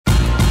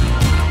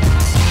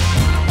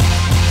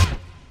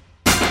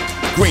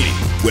Greeny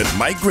with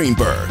Mike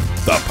Greenberg,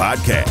 the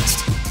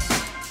podcast.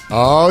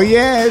 Oh,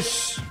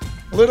 yes.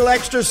 A little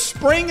extra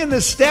spring in the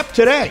step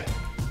today.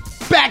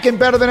 Back and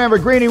better than ever.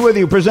 Greeny with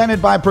you,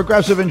 presented by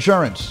Progressive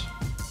Insurance.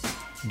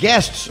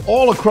 Guests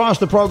all across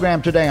the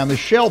program today on the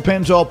Shell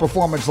Pennzoil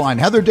Performance Line.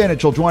 Heather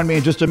Dinich will join me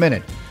in just a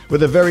minute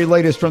with the very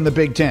latest from the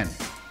Big Ten.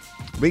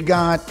 We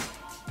got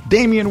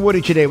Damien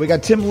Woody today. We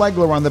got Tim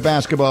Legler on the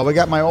basketball. We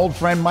got my old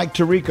friend Mike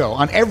Tirico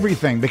on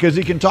everything because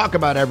he can talk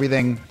about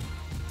everything.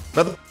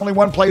 But there's only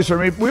one place for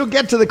me. We'll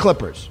get to the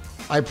Clippers.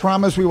 I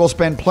promise we will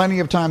spend plenty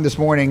of time this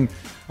morning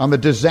on the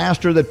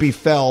disaster that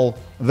befell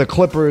the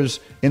Clippers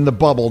in the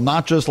bubble,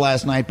 not just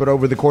last night, but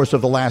over the course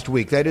of the last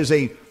week. That is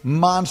a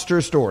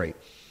monster story.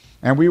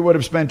 And we would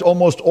have spent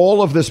almost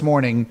all of this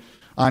morning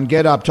on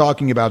Get Up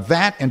talking about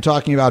that and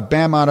talking about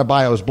Bam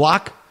Adebayo's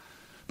block.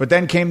 But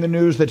then came the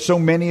news that so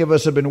many of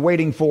us have been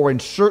waiting for,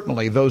 and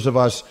certainly those of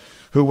us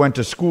who went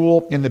to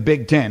school in the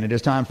Big Ten. It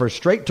is time for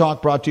Straight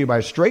Talk, brought to you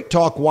by Straight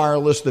Talk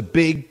Wireless. The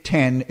Big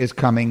Ten is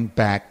coming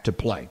back to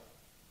play.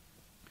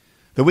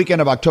 The weekend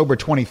of October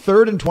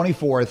 23rd and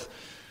 24th,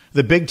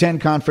 the Big Ten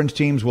Conference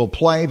teams will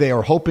play. They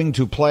are hoping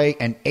to play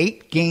an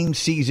 8-game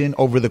season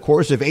over the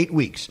course of 8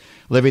 weeks,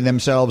 leaving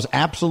themselves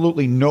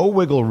absolutely no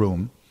wiggle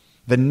room.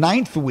 The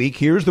 9th week,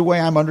 here's the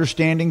way I'm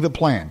understanding the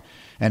plan.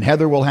 And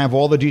Heather will have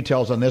all the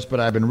details on this, but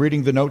I've been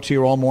reading the notes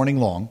here all morning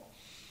long.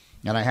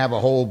 And I have a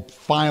whole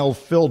file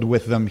filled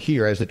with them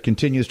here as it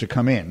continues to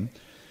come in.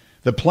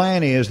 The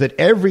plan is that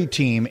every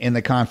team in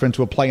the conference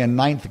will play a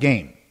 9th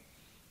game.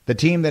 The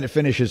team that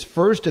finishes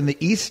first in the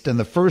East and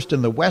the first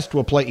in the West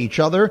will play each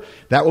other.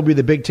 That will be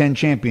the Big Ten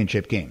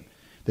championship game.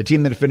 The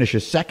team that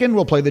finishes second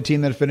will play the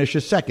team that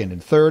finishes second,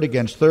 and third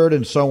against third,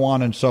 and so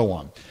on and so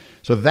on.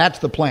 So that's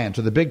the plan.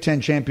 So the Big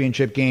Ten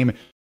championship game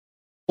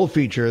will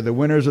feature the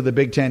winners of the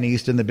Big Ten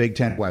East and the Big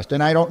Ten West.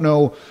 And I don't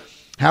know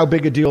how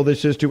big a deal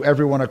this is to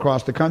everyone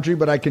across the country,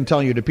 but I can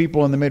tell you, to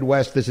people in the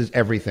Midwest, this is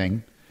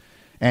everything.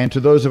 And to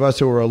those of us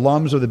who are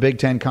alums of the Big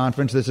Ten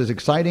Conference, this is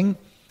exciting,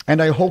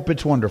 and I hope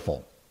it's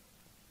wonderful.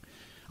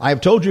 I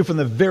have told you from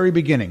the very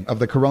beginning of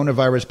the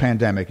coronavirus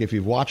pandemic, if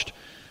you've watched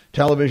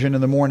television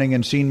in the morning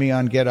and seen me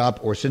on Get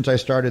Up, or since I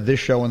started this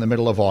show in the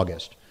middle of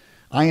August,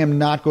 I am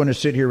not going to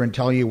sit here and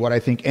tell you what I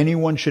think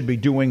anyone should be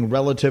doing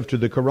relative to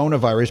the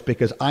coronavirus,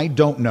 because I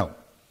don't know.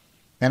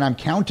 And I'm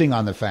counting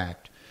on the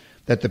fact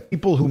that the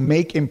people who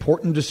make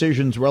important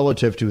decisions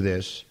relative to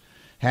this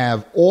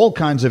have all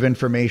kinds of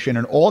information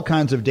and all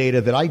kinds of data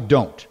that I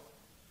don't.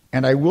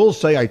 And I will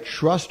say I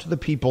trust the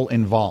people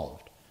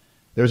involved.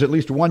 There's at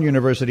least one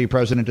university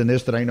president in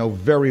this that I know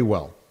very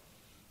well.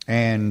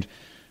 And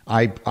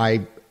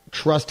I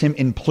trust him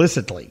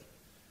implicitly.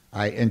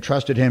 I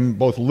entrusted him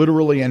both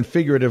literally and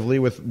figuratively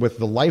with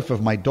the life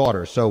of my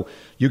daughter. So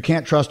you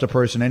can't trust a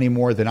person any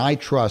more than I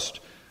trust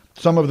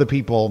some of the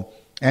people.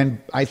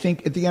 And I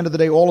think at the end of the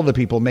day, all of the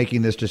people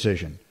making this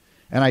decision.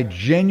 And I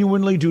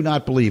genuinely do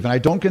not believe, and I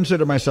don't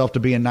consider myself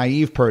to be a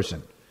naive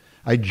person,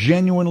 I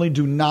genuinely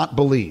do not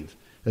believe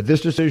that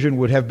this decision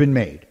would have been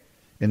made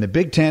in the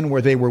Big Ten,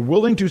 where they were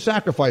willing to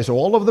sacrifice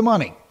all the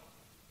money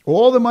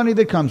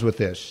that comes with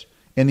this,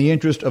 in the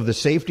interest of the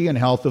safety and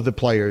health of the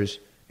players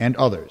and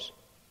others.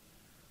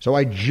 So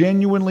I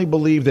genuinely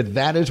believe that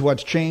that is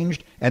what's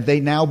changed, and they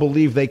now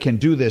believe they can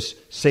do this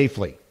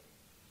safely.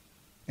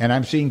 And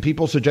I'm seeing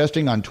people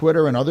suggesting on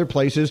Twitter and other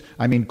places,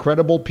 I mean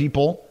credible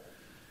people,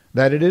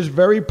 that it is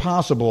very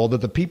possible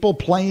that the people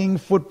playing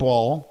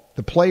football,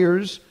 the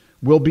players,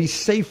 will be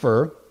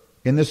safer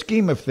in the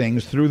scheme of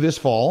things through this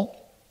fall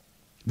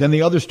than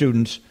the other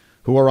students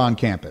who are on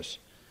campus.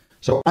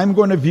 So I'm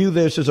going to view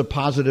this as a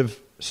positive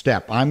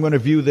step. I'm going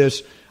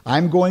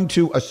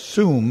to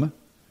assume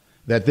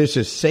that this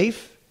is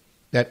safe,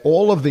 that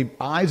all of the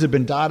I's have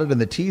been dotted and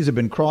the T's have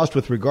been crossed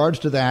with regards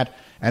to that,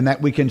 and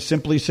that we can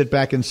simply sit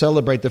back and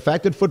celebrate the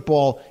fact that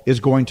football is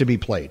going to be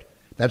played.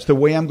 That's the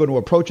way I'm going to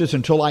approach this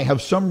until I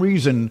have some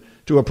reason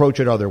to approach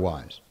it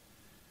otherwise.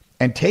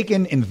 And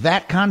taken in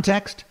that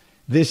context,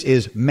 this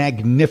is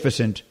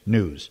magnificent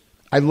news.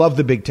 I love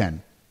the Big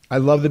Ten. I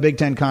love the Big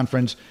Ten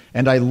Conference,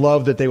 and I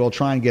love that they will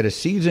try and get a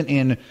season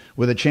in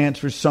with a chance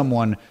for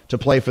someone to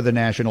play for the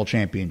national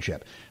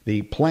championship.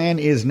 The plan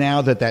is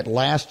now that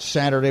last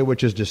Saturday,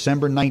 which is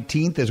December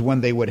 19th, is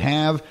when they would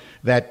have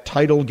that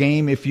title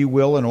game, if you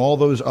will, and all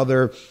those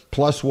other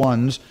plus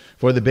ones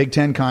for the Big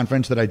Ten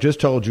Conference that I just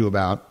told you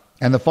about.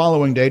 And the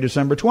following day,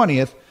 December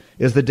 20th,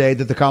 is the day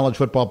that the college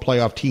football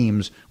playoff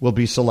teams will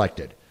be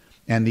selected.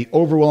 And the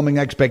overwhelming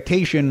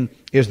expectation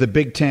is the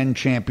Big Ten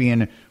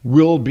champion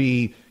will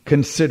be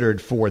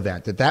considered for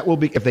that. That will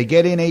be, if they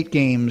get in 8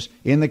 games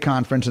in the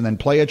conference and then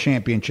play a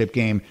championship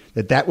game,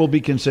 that will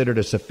be considered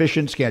a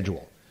sufficient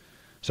schedule.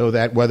 So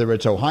that whether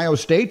it's Ohio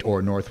State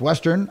or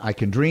Northwestern, I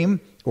can dream,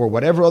 or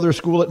whatever other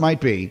school it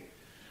might be,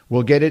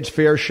 will get its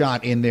fair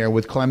shot in there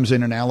with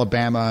Clemson and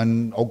Alabama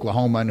and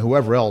Oklahoma and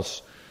whoever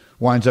else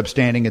winds up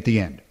standing at the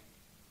end.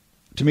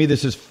 To me,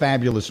 this is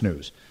fabulous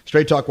news.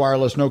 Straight Talk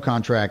Wireless, no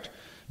contract,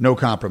 no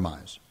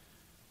compromise.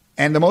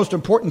 And the most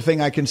important thing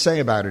I can say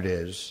about it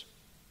is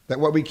that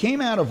what we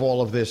came out of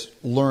all of this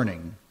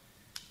learning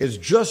is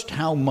just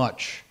how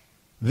much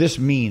this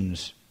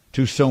means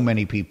to so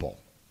many people.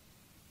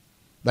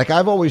 Like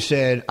I've always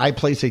said, I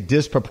place a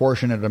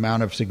disproportionate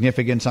amount of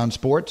significance on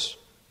sports.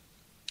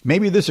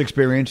 Maybe this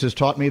experience has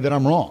taught me that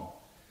I'm wrong.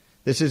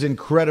 This is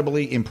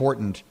incredibly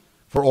important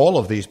for all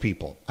of these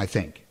people, I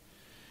think.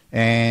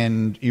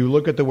 And you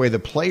look at the way the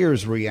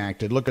players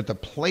reacted. Look at the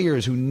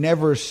players who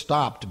never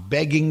stopped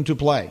begging to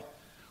play.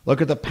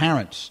 Look at the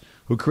parents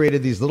who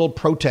created these little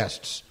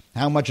protests.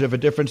 How much of a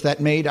difference that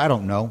made, I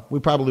don't know. We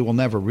probably will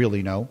never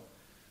really know.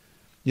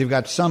 You've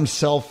got some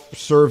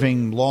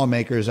self-serving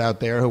lawmakers out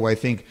there who I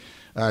think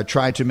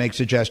try to make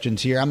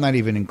suggestions here. I'm not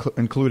even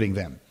including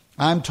them.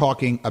 I'm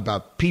talking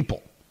about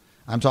people.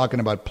 I'm talking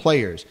about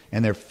players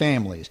and their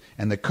families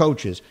and the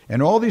coaches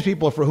and all these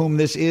people for whom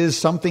this is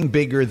something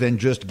bigger than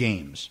just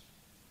games.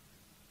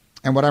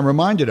 And what I'm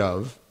reminded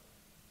of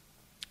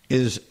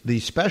is the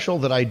special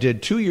that I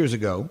did 2 years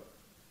ago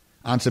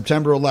on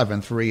September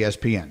 11th for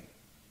ESPN.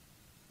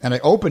 And I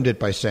opened it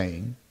by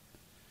saying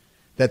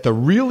that the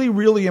really,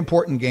 really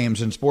important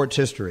games in sports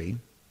history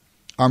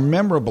are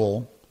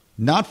memorable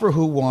not for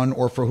who won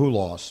or for who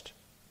lost,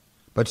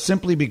 but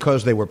simply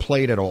because they were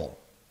played at all.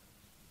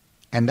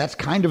 And that's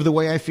kind of the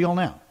way I feel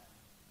now.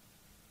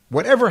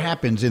 Whatever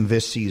happens in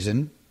this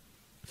season,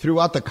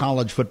 throughout the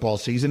college football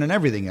season and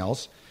everything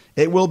else,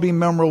 it will be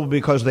memorable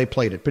because they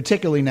played it,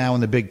 particularly now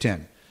in the Big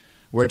Ten,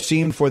 where it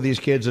seemed for these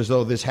kids as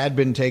though this had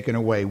been taken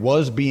away,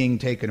 was being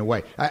taken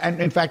away.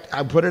 And in fact,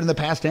 I put it in the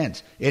past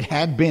tense. It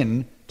had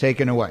been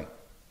taken away.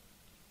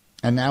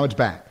 And now it's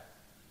back.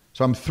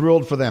 So I'm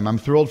thrilled for them. I'm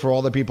thrilled for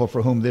all the people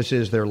for whom this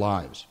is their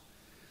lives.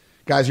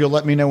 Guys, you'll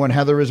let me know when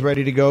Heather is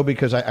ready to go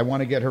because I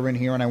want to get her in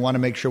here and I want to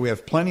make sure we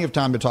have plenty of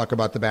time to talk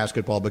about the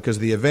basketball because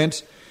the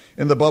events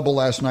in the bubble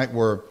last night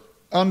were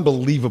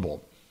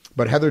unbelievable.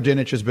 But Heather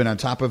Dinich has been on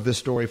top of this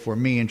story for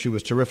me, and she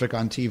was terrific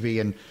on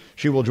TV, and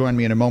she will join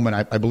me in a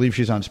moment. I believe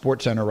she's on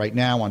SportsCenter right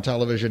now on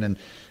television, and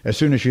as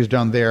soon as she's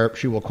done there,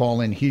 she will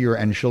call in here,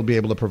 and she'll be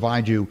able to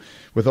provide you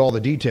with all the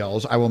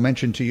details. I will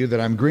mention to you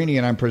that I'm Greeny,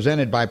 and I'm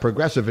presented by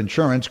Progressive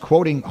Insurance.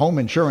 Quoting home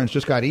insurance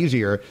just got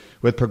easier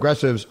with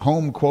Progressive's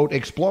Home Quote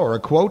Explorer.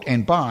 Quote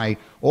and buy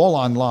all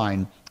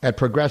online at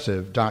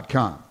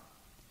Progressive.com.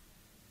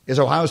 Is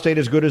Ohio State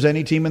as good as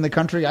any team in the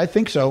country? I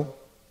think so.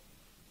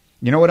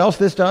 You know what else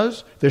this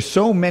does? There's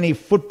so many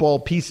football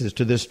pieces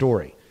to this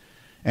story.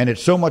 And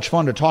it's so much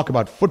fun to talk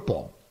about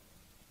football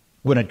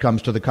when it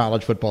comes to the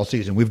college football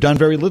season. We've done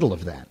very little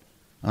of that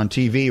on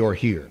TV or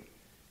here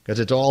because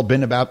it's all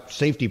been about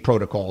safety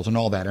protocols and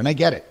all that. And I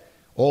get it.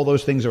 All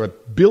those things are a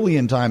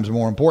billion times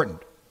more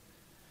important.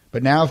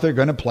 But now if they're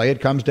going to play,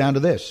 it comes down to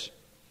this.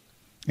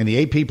 In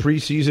the AP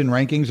preseason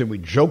rankings, and we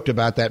joked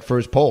about that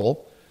first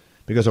poll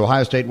because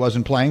Ohio State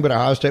wasn't playing, but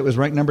Ohio State was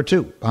ranked number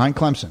 2 behind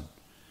Clemson.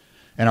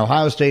 And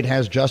Ohio State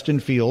has Justin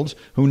Fields,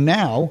 who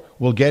now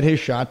will get his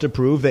shot to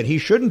prove that he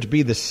shouldn't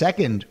be the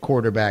second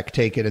quarterback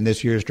taken in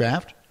this year's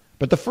draft,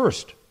 but the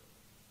first.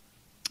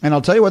 And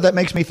I'll tell you what that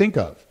makes me think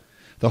of.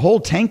 The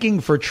whole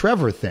tanking for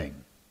Trevor thing.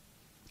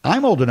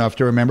 I'm old enough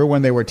to remember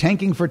when they were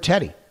tanking for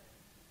Teddy.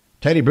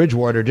 Teddy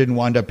Bridgewater didn't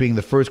wind up being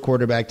the first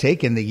quarterback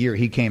taken the year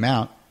he came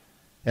out.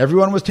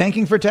 Everyone was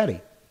tanking for Teddy.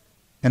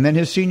 And then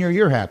his senior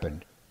year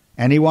happened,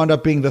 and he wound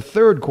up being the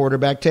third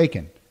quarterback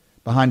taken,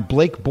 behind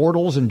Blake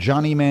Bortles and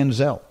Johnny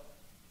Manziel.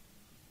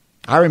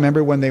 I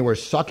remember when they were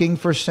sucking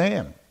for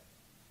Sam.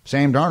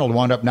 Sam Darnold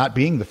wound up not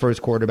being the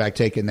first quarterback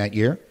taken that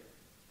year.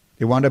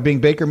 It wound up being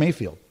Baker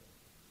Mayfield.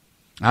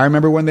 I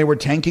remember when they were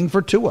tanking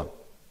for Tua.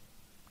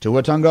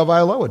 Tua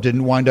Tagovailoa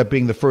didn't wind up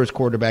being the first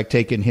quarterback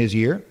taken his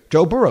year.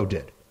 Joe Burrow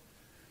did.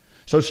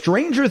 So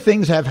stranger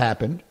things have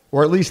happened,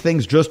 or at least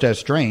things just as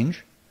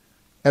strange,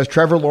 as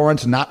Trevor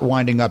Lawrence not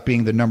winding up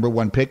being the number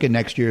 1 pick in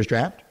next year's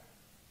draft.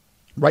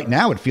 Right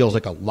now, it feels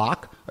like a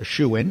lock, a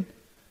shoo-in.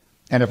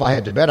 And if I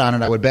had to bet on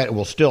it, I would bet it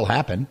will still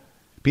happen.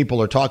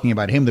 People are talking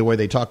about him the way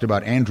they talked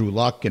about Andrew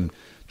Luck and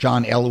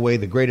John Elway,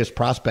 the greatest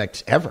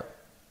prospects ever.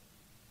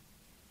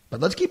 But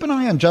let's keep an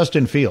eye on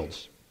Justin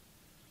Fields.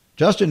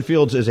 Justin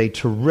Fields is a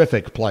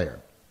terrific player.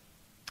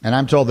 And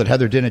I'm told that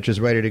Heather Dinich is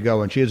ready to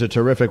go, and she is a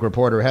terrific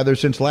reporter. Heather,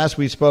 since last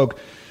we spoke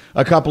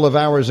a couple of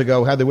hours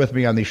ago, Heather with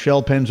me on the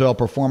Shell Pennzoil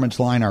Performance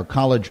Line, our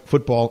college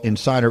football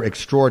insider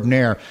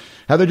extraordinaire.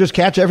 Heather, just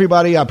catch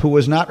everybody up who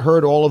has not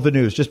heard all of the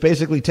news. Just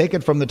basically take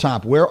it from the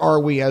top. Where are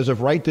we as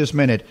of right this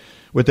minute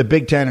with the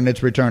Big Ten and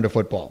its return to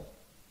football?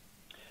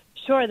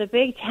 Sure. The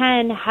Big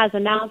Ten has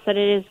announced that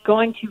it is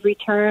going to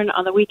return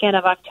on the weekend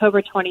of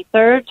October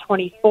 23rd,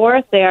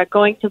 24th. They are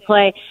going to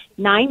play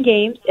 9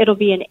 games. It'll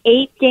be an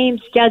 8-game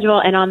schedule.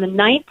 And on the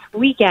 9th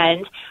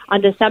weekend,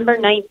 on December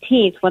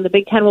 19th, when the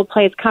Big Ten will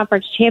play its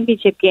conference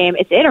championship game,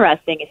 it's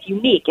interesting. It's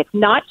unique. It's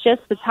not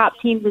just the top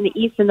teams in the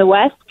East and the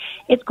West.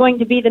 It's going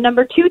to be the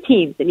number 2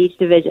 teams in each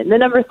division, the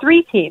number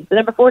 3 teams, the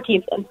number 4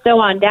 teams, and so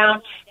on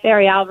down.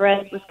 Barry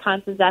Alvarez,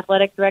 Wisconsin's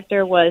athletic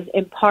director, was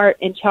in part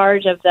in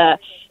charge of the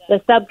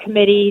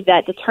subcommittee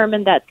that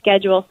determined that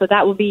schedule, so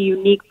that will be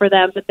unique for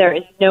them, but there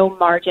is no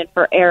margin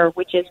for error,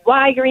 which is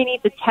why, Greeny,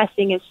 the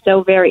testing is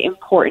so very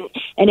important,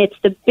 and it's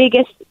the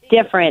biggest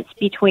difference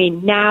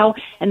between now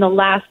and the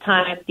last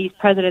time these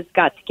presidents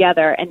got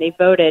together and they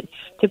voted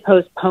to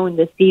postpone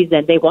the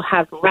season. They will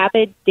have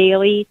rapid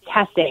daily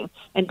testing.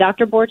 And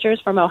Dr.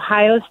 Borchers from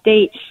Ohio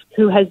State,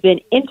 who has been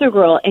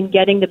integral in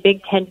getting the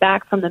Big Ten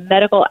back from the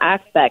medical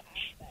aspect,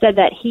 said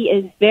that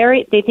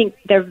they think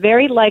they're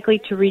very likely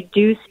to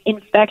reduce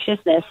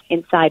infectiousness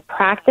inside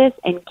practice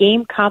and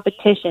game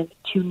competitions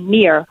to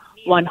near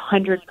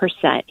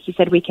 100%. He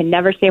said, we can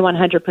never say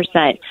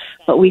 100%,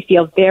 but we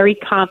feel very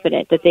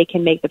confident that they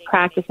can make the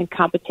practice and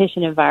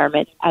competition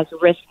environment as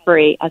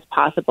risk-free as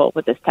possible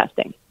with this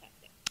testing.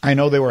 I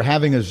know they were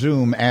having a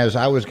Zoom as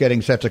I was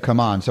getting set to come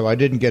on, so I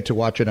didn't get to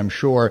watch it. I'm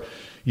sure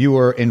you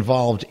were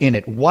involved in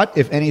it. What,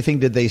 if anything,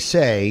 did they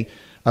say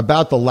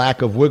about the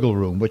lack of wiggle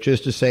room, which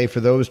is to say,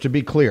 for those to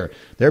be clear,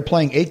 they're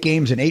playing 8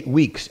 games in 8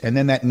 weeks, and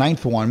then that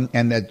 9th one,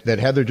 and that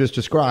Heather just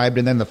described,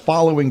 and then the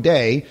following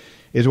day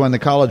is when the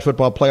college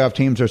football playoff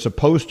teams are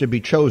supposed to be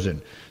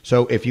chosen.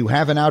 So if you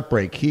have an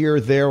outbreak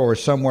here, there, or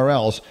somewhere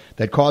else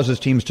that causes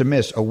teams to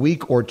miss a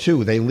week or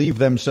 2, they leave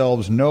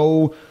themselves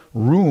no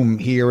room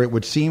here, it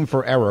would seem,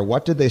 for error.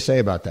 What did they say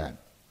about that?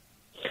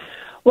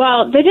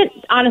 Well, they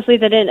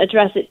didn't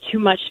address it too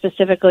much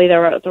specifically. There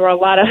were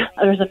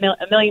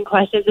a million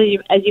questions,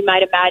 as you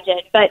might imagine.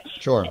 But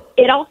sure,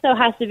 it also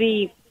has to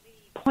be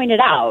pointed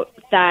out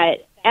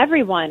that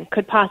everyone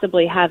could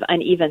possibly have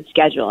uneven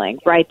scheduling,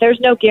 right? There's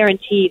no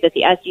guarantee that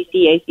the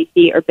SEC,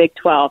 ACC, or Big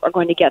 12 are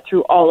going to get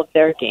through all of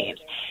their games.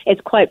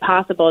 It's quite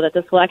possible that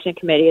the selection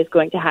committee is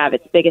going to have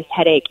its biggest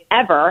headache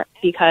ever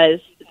because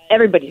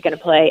everybody's going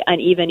to play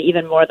uneven,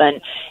 even more than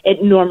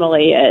it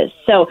normally is.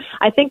 So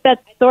I think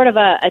that's sort of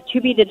a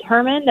to be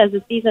determined as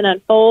the season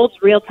unfolds,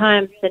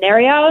 real-time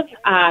scenarios.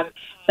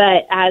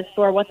 But as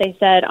for what they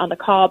said on the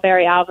call,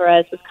 Barry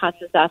Alvarez,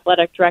 Wisconsin's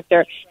athletic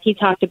director, he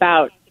talked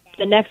about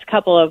the next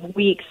couple of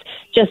weeks.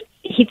 Just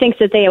he thinks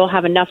that they will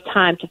have enough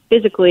time to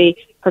physically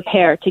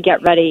prepare to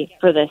get ready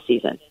for this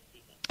season.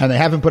 And they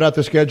haven't put out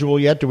the schedule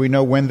yet. Do we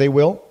know when they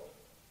will?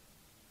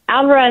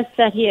 Alvarez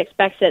said he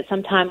expects it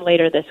sometime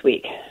later this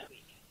week.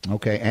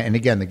 Okay, and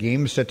again, the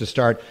game's set to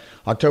start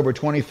October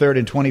 23rd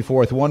and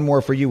 24th. One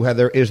more for you,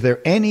 Heather. Is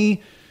there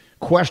any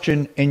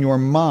question in your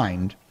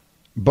mind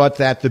but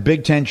that the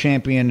Big Ten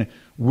champion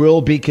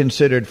will be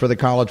considered for the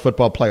college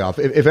football playoff?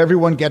 If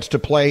everyone gets to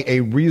play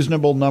a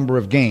reasonable number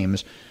of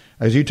games,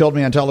 as you told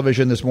me on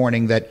television this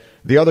morning, that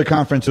the other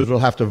conferences will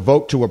have to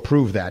vote to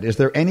approve that. Is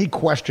there any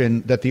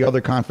question that the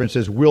other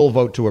conferences will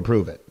vote to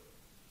approve it?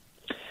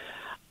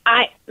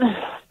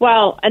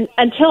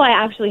 Until I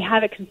actually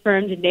have it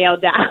confirmed and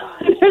nailed down,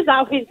 there's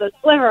always a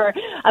sliver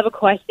of a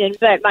question.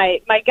 But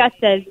my gut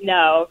says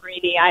no,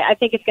 Greeny. I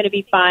think it's going to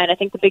be fine. I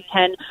think the Big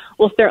Ten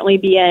will certainly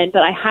be in.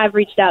 But I have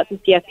reached out to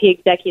CFP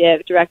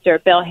Executive Director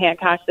Bill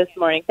Hancock this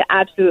morning to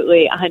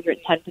absolutely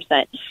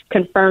 110%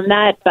 confirm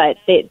that. But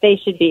they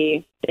should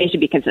be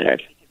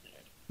considered.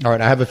 All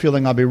right. I have a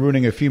feeling I'll be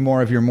ruining a few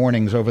more of your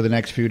mornings over the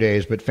next few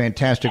days. But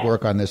fantastic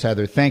work on this,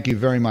 Heather. Thank you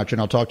very much,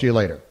 and I'll talk to you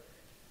later.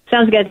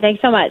 Sounds good.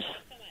 Thanks so much.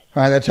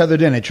 All right, that's Heather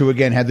Dinich, who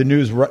again had the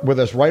news with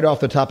us right off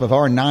the top of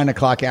our 9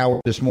 o'clock hour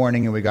this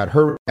morning, and we got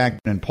her reaction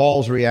and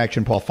Paul's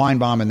reaction, Paul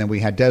Feinbaum, and then we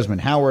had Desmond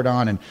Howard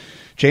on, and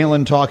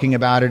Jalen talking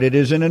about it. It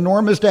is an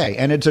enormous day,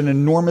 and it's an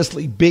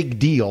enormously big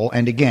deal.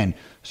 And again,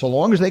 so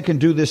long as they can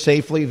do this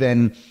safely,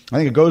 then I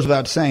think it goes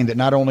without saying that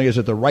not only is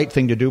it the right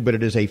thing to do, but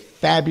it is a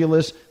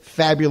fabulous,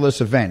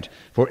 fabulous event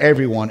for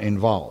everyone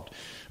involved.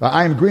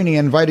 I am Greeny,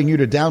 inviting you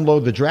to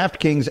download the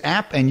DraftKings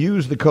app and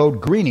use the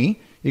code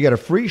Greeny. You get a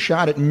free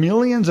shot at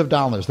millions of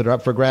dollars that are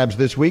up for grabs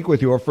this week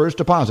with your first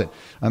deposit.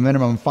 A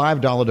minimum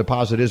 $5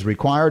 deposit is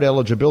required.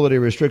 Eligibility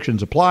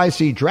restrictions apply.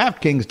 See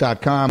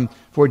DraftKings.com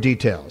for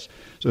details.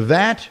 So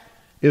that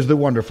is the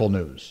wonderful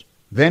news.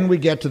 Then we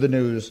get to the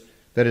news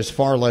that is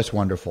far less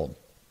wonderful.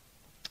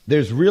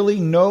 There's really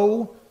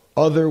no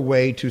other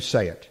way to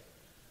say it.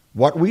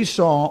 What we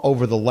saw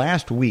over the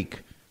last week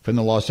from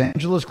the Los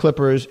Angeles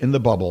Clippers in the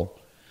bubble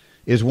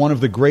is one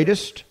of the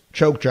greatest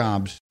choke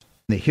jobs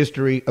in the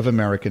history of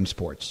American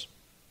sports.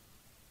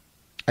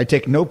 I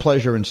take no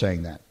pleasure in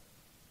saying that.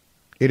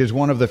 It is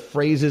one of the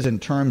phrases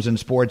and terms in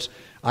sports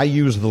I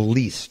use the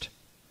least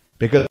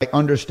because I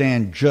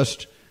understand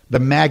just the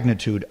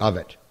magnitude of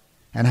it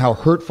and how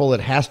hurtful it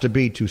has to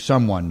be to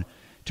someone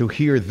to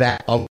hear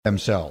that of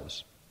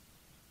themselves.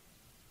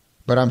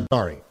 But I'm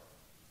sorry.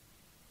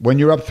 When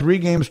you're up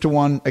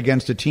 3-1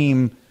 against a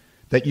team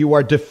that you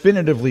are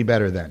definitively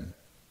better than,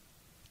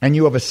 and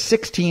you have a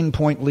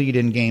 16-point lead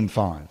in Game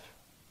 5,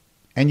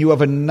 and you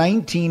have a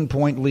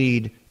 19-point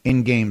lead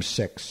in Game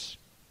 6,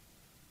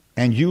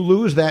 and you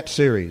lose that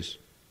series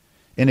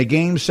in a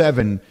Game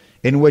 7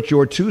 in which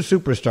your two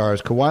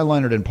superstars, Kawhi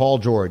Leonard and Paul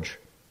George,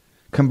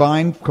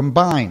 combine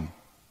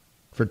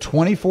for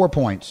 24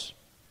 points,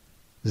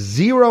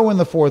 0 in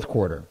the fourth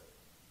quarter,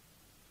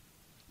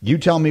 you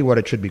tell me what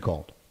it should be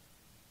called.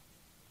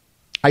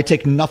 I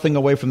take nothing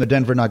away from the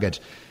Denver Nuggets.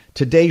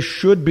 Today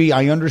should be,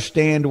 I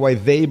understand why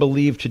they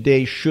believe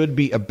today should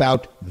be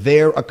about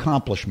their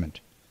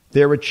accomplishment,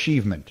 their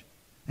achievement,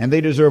 and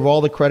they deserve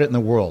all the credit in the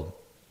world.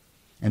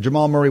 And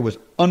Jamal Murray was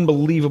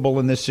unbelievable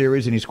in this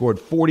series, and he scored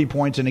 40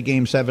 points in a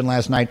Game 7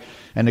 last night.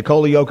 And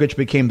Nikola Jokic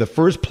became the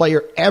first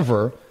player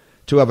ever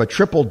to have a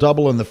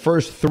triple-double in the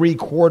first 3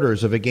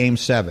 quarters of a Game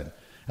 7.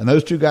 And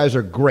those two guys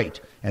are great,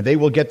 and they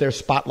will get their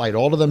spotlight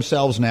all to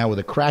themselves now with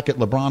a crack at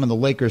LeBron and the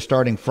Lakers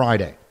starting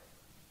Friday.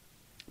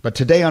 But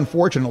today,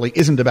 unfortunately,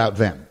 isn't about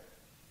them.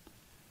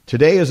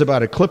 Today is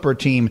about a Clipper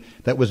team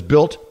that was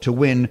built to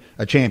win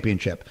a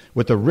championship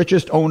with the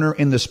richest owner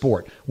in the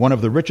sport, one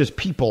of the richest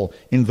people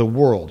in the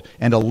world,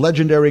 and a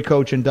legendary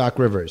coach in Doc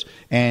Rivers,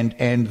 and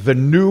the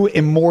new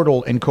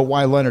immortal in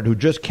Kawhi Leonard, who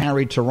just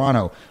carried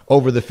Toronto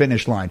over the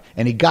finish line.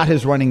 And he got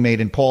his running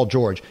mate in Paul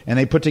George, and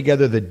they put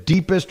together the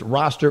deepest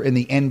roster in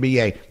the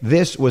NBA.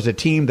 This was a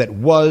team that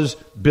was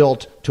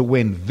built to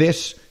win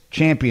this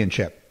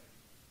championship.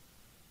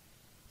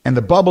 And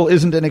the bubble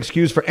isn't an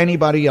excuse for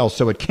anybody else,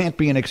 so it can't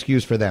be an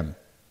excuse for them.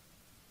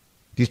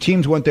 These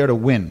teams went there to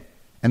win,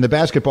 and the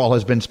basketball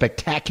has been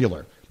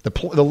spectacular.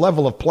 The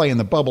level of play in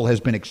the bubble has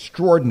been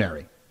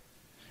extraordinary.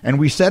 And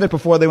we said it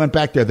before they went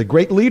back there. The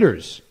great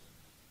leaders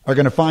are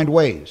going to find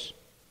ways.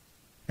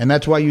 And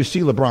that's why you see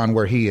LeBron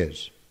where he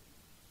is.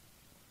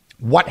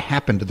 What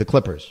happened to the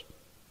Clippers?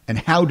 And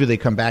how do they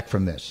come back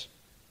from this?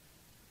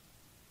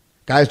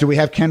 Guys, do we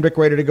have Kendrick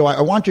ready to go?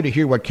 I want you to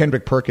hear what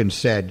Kendrick Perkins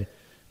said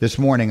this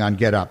morning on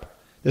Get Up.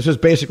 This was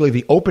basically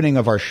the opening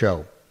of our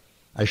show.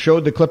 I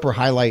showed the Clipper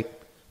highlight.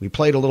 We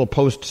played a little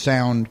post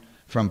sound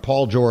from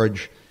Paul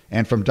George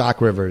and from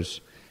Doc Rivers.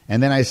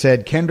 And then I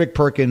said, Kendrick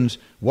Perkins,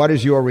 what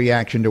is your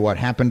reaction to what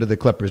happened to the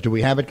Clippers? Do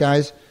we have it,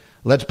 guys?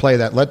 Let's play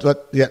that.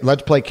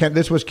 Let's play.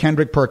 This was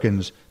Kendrick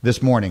Perkins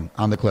this morning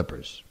on the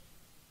Clippers.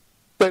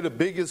 They're the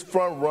biggest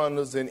front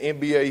runners in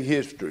NBA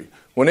history.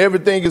 When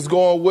everything is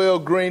going well,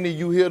 Greeny,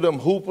 you hear them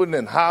hooping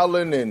and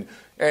howling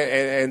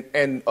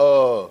and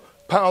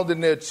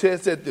pounding their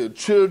chests at the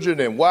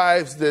children and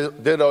wives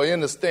that are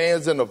in the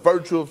stands and the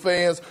virtual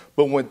fans.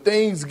 But when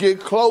things get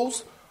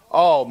close,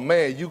 oh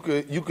man, you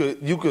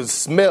could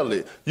smell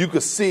it. You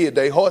could see it.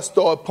 They hearts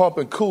start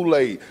pumping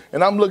Kool-Aid.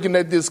 And I'm looking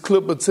at this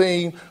Clipper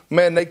team,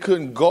 man, they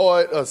couldn't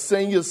guard a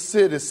senior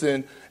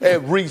citizen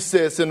at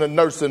recess in a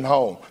nursing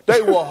home.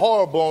 They were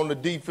horrible on the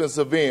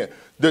defensive end.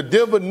 The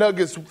Denver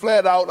Nuggets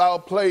flat out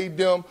outplayed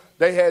them.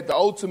 They had the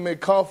ultimate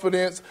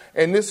confidence,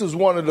 and this is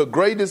one of the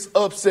greatest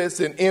upsets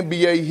in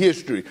NBA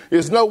history.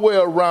 There's no way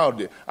around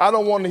it. I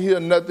don't want to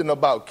hear nothing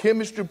about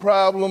chemistry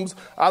problems.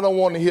 I don't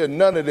want to hear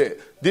none of that.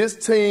 This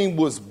team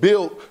was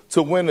built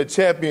to win a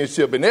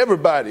championship, and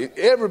everybody,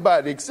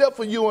 except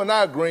for you and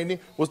I, Greeny,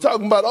 was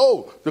talking about,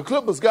 oh, the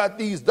Clippers got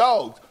these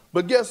dogs.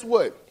 But guess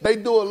what? They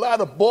do a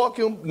lot of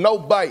barking, no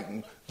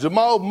biting.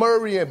 Jamal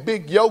Murray and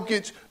Big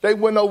Jokic, they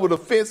went over the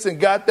fence and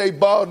got their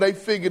ball. They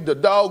figured the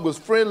dog was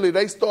friendly.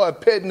 They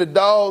started petting the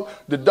dog.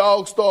 The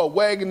dog started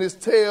wagging his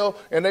tail,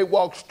 and they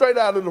walked straight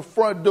out of the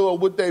front door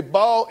with their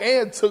ball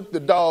and took the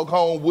dog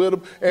home with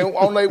them. And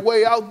on their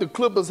way out, the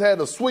Clippers had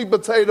a sweet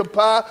potato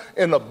pie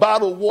and a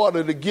bottle of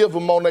water to give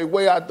them on their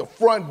way out the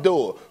front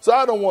door. So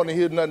I don't want to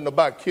hear nothing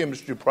about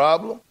chemistry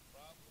problem.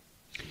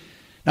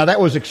 Now,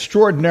 that was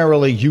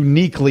extraordinarily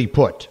uniquely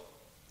put,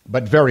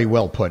 but very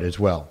well put as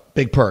well.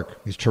 Big Perk.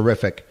 He's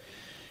terrific.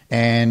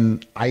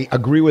 And I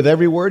agree with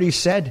every word he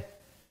said.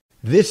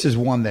 This is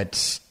one that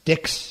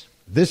sticks.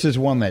 This is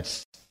one that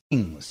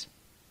stings.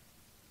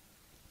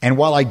 And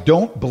while I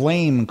don't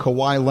blame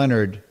Kawhi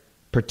Leonard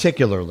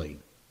particularly,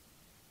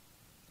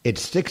 it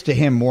sticks to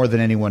him more than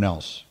anyone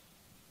else.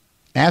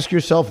 Ask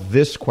yourself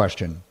this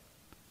question.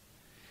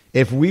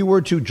 If we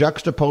were to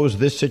juxtapose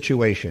this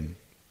situation,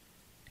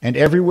 and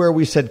everywhere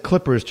we said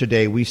Clippers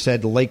today, we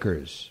said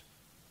Lakers,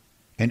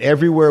 and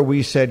everywhere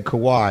we said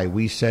Kawhi,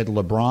 we said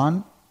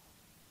LeBron,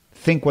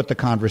 think what the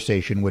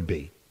conversation would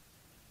be.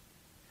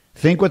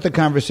 Think what the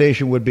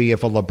conversation would be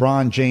if a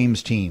LeBron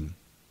James team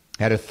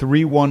had a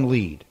 3-1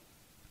 lead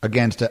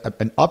against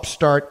an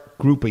upstart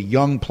group of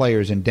young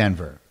players in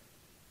Denver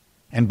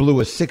and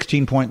blew a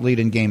 16-point lead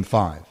in Game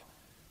 5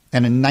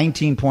 and a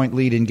 19-point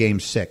lead in Game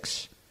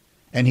 6,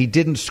 and he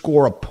didn't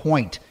score a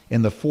point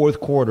in the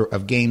fourth quarter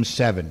of Game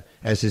 7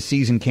 as his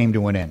season came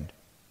to an end.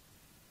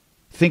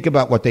 Think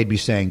about what they'd be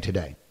saying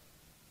today.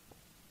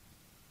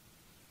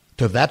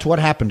 So that's what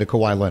happened to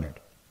Kawhi Leonard.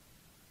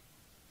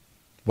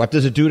 What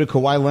does it do to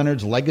Kawhi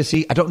Leonard's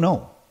legacy? I don't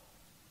know.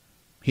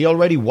 He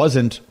already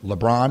wasn't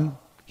LeBron.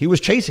 He was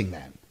chasing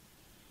that.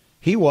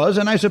 He was,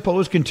 and I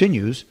suppose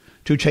continues,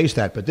 to chase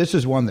that. But this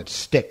is one that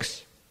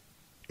sticks.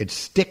 It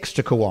sticks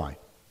to Kawhi.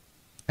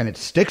 And it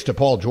sticks to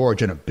Paul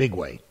George in a big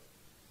way.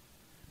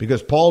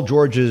 Because Paul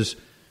George's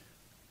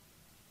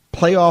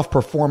playoff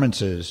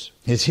performances,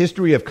 his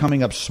history of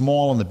coming up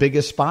small in the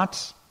biggest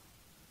spots,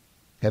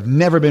 have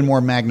never been more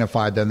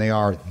magnified than they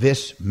are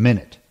this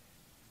minute.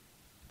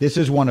 This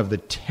is one of the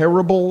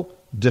terrible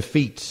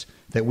defeats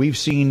that we've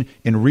seen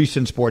in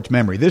recent sports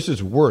memory. This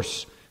is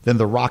worse than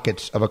the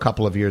Rockets of a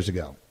couple of years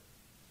ago.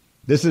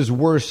 This is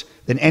worse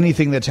than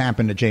anything that's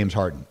happened to James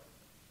Harden.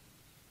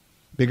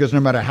 Because no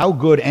matter how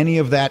good any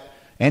of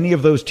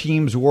those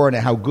teams were and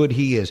how good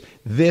he is,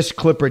 this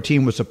Clipper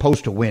team was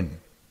supposed to win.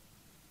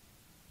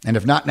 And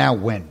if not now,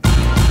 when?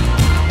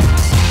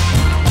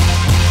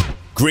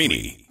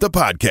 Greeny, the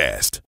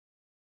podcast.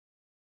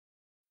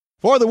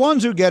 For the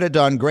ones who get it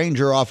done,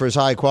 Grainger offers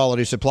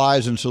high-quality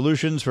supplies and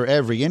solutions for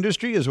every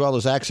industry, as well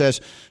as access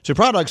to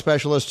product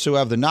specialists who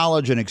have the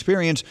knowledge and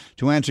experience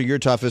to answer your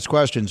toughest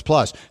questions.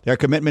 Plus, their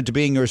commitment to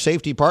being your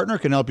safety partner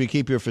can help you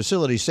keep your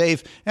facility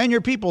safe and your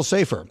people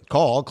safer.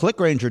 Call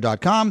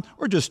clickgrainger.com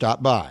or just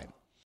stop by.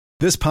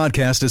 This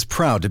podcast is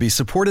proud to be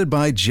supported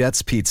by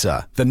Jets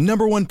Pizza, the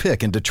 #1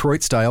 pick in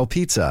Detroit-style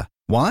pizza.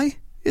 Why?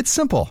 It's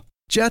simple.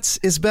 Jets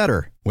is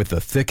better. With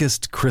the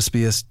thickest,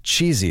 crispiest,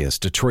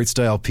 cheesiest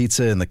Detroit-style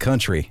pizza in the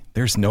country,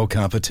 there's no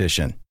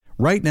competition.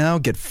 Right now,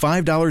 get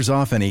 $5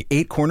 off any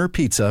 8-corner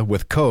pizza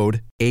with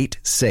code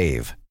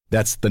 8SAVE.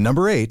 That's the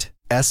number 8,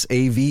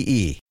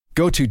 S-A-V-E.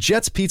 Go to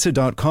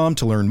jetspizza.com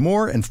to learn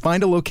more and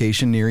find a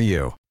location near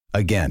you.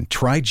 Again,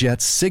 try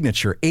Jet's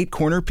signature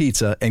 8-corner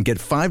pizza and get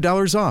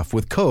 $5 off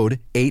with code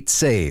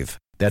 8SAVE.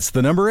 That's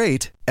the number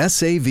 8,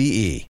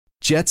 S-A-V-E.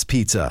 Jet's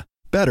Pizza.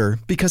 Better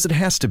because it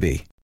has to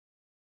be.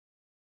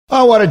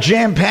 Oh, what a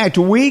jam-packed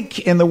week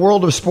in the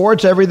world of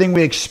sports. Everything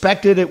we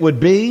expected it would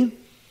be.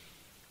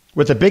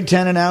 With the Big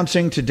Ten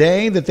announcing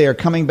today that they are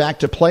coming back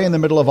to play in the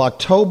middle of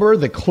October.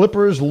 The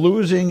Clippers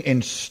losing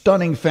in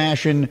stunning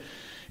fashion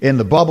in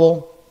the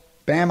bubble.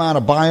 Bam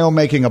Adebayo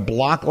making a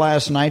block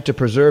last night to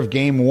preserve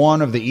Game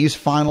 1 of the East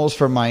Finals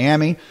for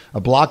Miami. A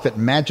block that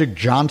Magic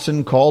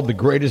Johnson called the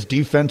greatest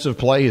defensive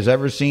play he's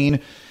ever seen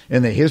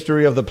in the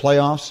history of the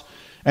playoffs.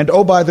 And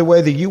oh, by the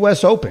way, the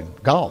U.S. Open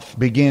golf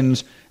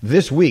begins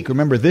this week.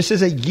 Remember, this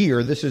is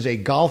a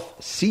golf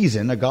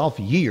season, a golf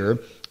year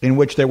in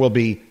which there will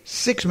be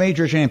 6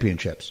 major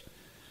championships.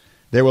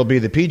 There will be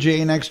the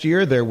PGA next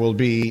year, there will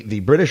be the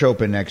British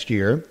Open next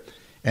year,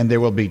 and there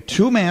will be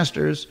 2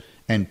 Masters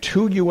and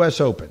 2 U.S.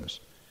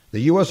 Opens. The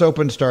U.S.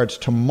 Open starts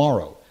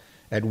tomorrow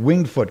at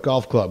Winged Foot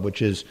Golf Club,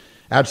 which is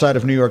outside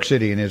of New York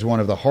City and is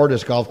one of the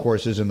hardest golf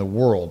courses in the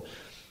world.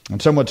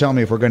 And some will tell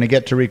me if we're going to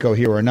get Tirico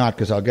here or not,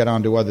 because I'll get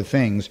on to other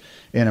things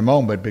in a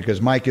moment, because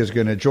Mike is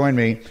going to join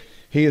me.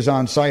 He is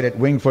on site at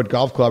Winged Foot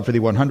Golf Club for the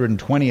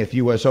 120th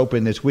U.S.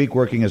 Open this week,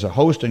 working as a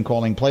host and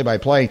calling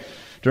play-by-play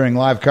during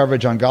live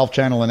coverage on Golf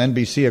Channel and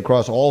NBC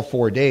across all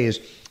 4 days,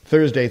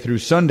 Thursday through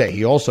Sunday.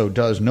 He also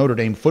does Notre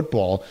Dame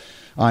football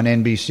on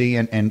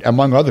NBC and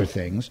among other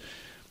things.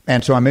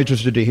 And so I'm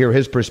interested to hear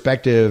his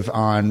perspective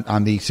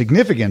on the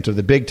significance of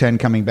the Big Ten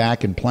coming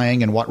back and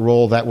playing and what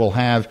role that will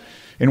have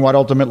in what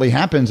ultimately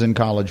happens in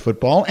college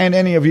football. And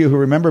any of you who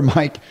remember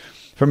Mike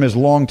from his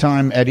long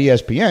time at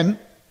ESPN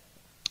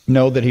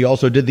know that he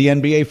also did the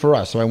NBA for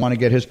us. So I want to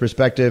get his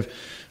perspective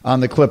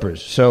on the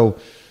Clippers. So,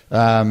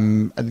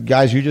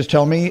 guys, you just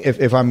tell me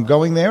if I'm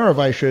going there or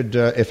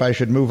if I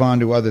should move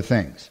on to other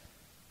things.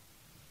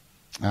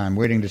 I'm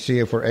waiting to see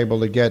if we're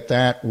able to get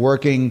that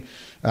working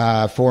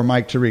for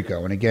Mike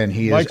Tirico. And again,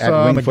 he is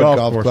at Winged Foot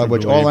Golf Club,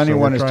 which all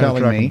anyone is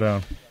telling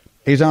me.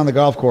 He's on the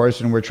golf course,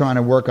 and we're trying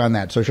to work on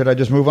that. So should I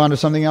just move on to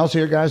something else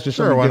here, guys? Just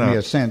sure, give me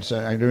a sense.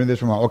 I'm doing this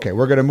from home. Okay,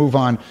 we're going to move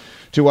on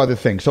to other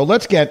things. So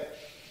let's get,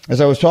 as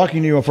I was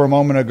talking to you for a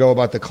moment ago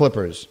about the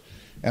Clippers,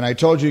 and I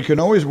told you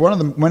one of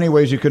the many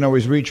ways you can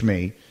always reach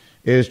me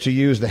is to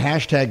use the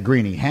hashtag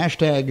Greeny.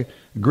 Hashtag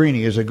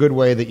Greeny is a good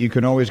way that you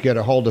can always get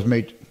a hold of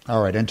me.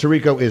 All right, and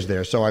Tirico is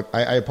there, so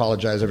I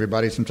apologize,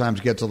 everybody. Sometimes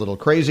it gets a little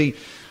crazy.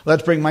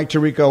 Let's bring Mike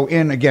Tirico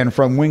in again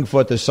from Winged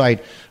Foot, the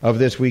site of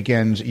this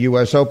weekend's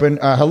U.S. Open.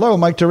 Hello,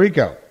 Mike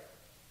Tirico.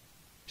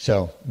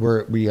 So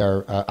we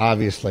are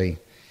obviously,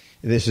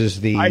 this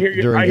is the I hear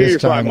you, during I hear this you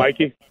time. fine,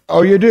 Mikey.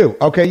 Oh, you do?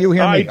 Okay, you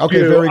hear me?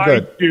 Okay, very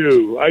good.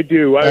 I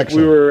do.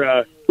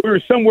 Excellent. We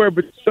were somewhere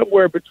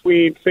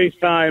between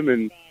FaceTime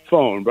and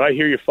phone, but I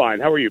hear you fine.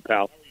 How are you,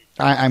 pal?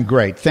 I'm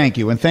great. Thank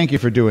you. And thank you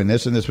for doing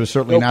this. And this was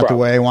certainly No not problem.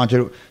 the way I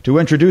wanted to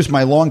introduce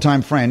my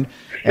longtime friend.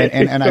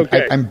 And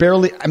Okay. I'm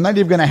not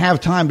even going to have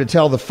time to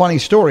tell the funny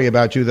story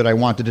about you that I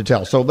wanted to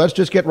tell. So let's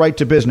just get right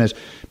to business,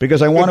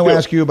 because I want to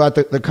ask you about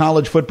the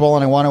college football,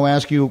 and I want to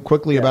ask you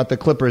quickly about the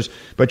Clippers.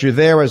 But you're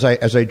there, as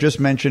I just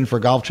mentioned, for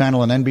Golf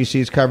Channel and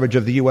NBC's coverage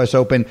of the U.S.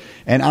 Open.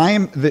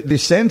 And the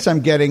sense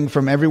I'm getting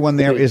from everyone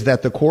there is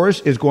that the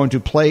course is going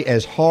to play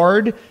as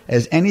hard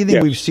as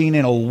anything we've seen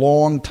in a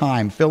long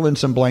time. Fill in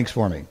some blanks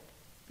for me.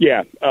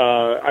 Yeah,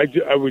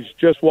 I was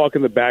just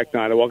walking the back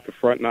nine. I walked the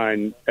front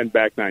nine and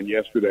back nine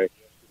yesterday,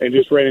 and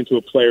just ran into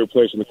a player who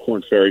plays on the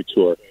Korn Ferry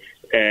Tour.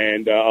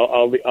 And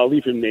I'll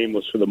leave him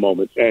nameless for the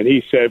moment. And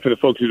he said, for the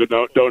folks who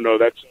don't know,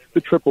 that's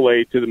the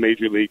AAA to the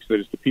major leagues.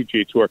 That is the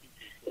PGA Tour.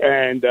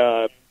 And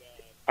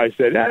I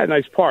said,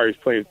 nice par. He's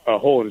playing a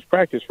hole in his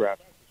practice round.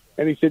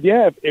 And he said,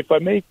 if I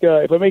make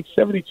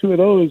 72 of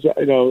those,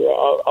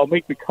 I'll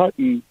make the cut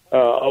and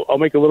I'll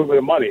make a little bit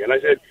of money. And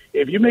I said,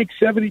 if you make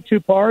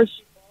 72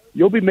 pars,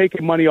 you'll be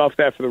making money off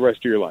that for the rest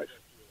of your life.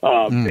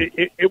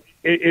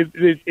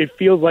 It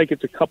feels like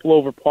it's a couple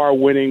over par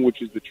winning, which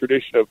is the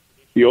tradition of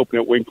the Open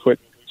at Winged Foot.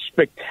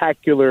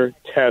 Spectacular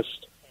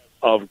test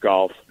of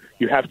golf.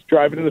 You have to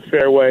drive it in the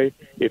fairway.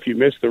 If you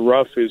miss, the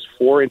rough is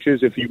 4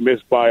 inches. If you miss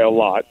by a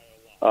lot,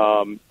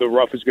 the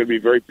rough is going to be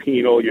very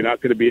penal. You're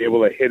not going to be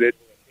able to hit it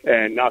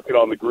and knock it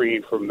on the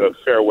green from the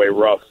fairway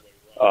rough.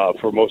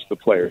 for most of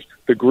the players.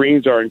 The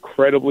greens are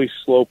incredibly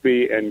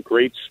slopey and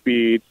great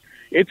speed.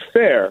 It's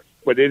fair,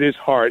 but it is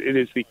hard. It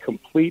is the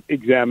complete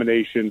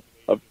examination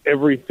of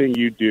everything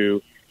you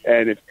do.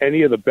 And if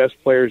any of the best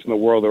players in the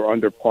world are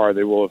under par,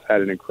 they will have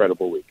had an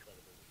incredible week.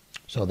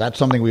 So that's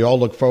something we all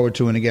look forward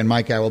to. And again,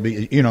 Mike, I will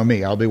be, you know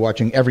me, I'll be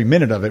watching every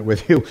minute of it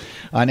with you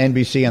on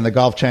NBC and the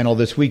Golf Channel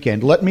this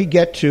weekend. Let me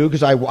get to,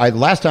 because I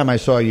last time I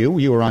saw you,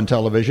 you were on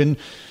television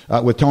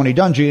with Tony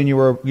Dungy, and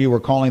you were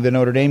calling the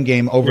Notre Dame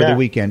game over the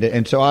weekend.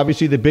 And so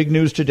obviously the big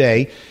news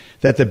today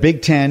that the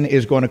Big Ten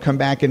is going to come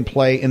back and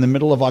play in the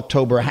middle of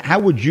October. How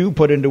would you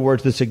put into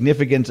words the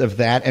significance of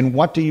that, and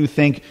what do you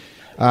think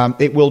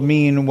it will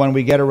mean when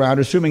we get around,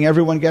 assuming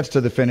everyone gets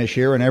to the finish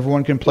here and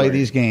everyone can play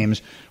these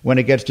games when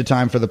it gets to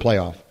time for the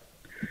playoff?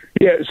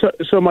 Yeah,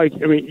 so Mike,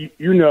 I mean,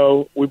 you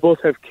know, we both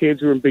have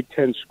kids who are in Big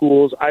Ten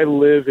schools. I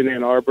live in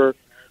Ann Arbor.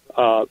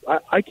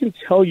 I can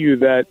tell you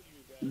that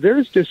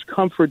there's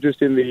discomfort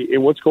just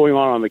in what's going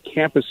on the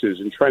campuses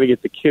and trying to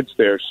get the kids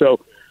there.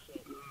 So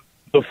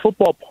the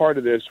football part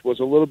of this was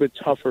a little bit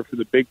tougher for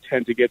the Big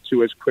Ten to get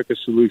to as quick a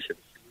solution.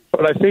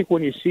 But I think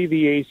when you see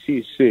the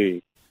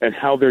ACC and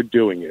how they're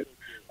doing it,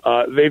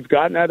 they've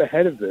gotten out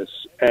ahead of this,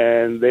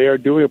 and they are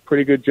doing a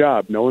pretty good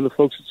job. Knowing the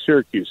folks at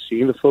Syracuse,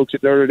 seeing the folks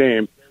at Notre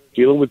Dame,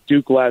 dealing with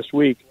Duke last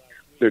week,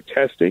 they're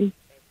testing.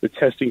 The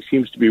testing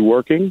seems to be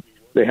working.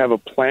 They have a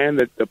plan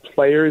that the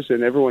players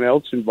and everyone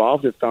else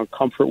involved have found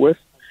comfort with.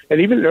 And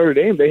even at Notre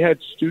Dame, they had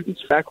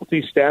students,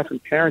 faculty, staff,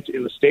 and parents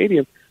in the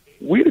stadium.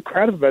 We had a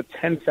crowd of about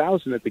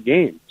 10,000 at the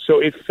game. So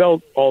it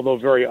felt, although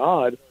very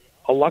odd,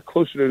 a lot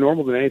closer to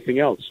normal than anything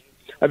else.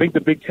 I think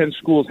the Big Ten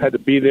schools had to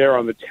be there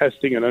on the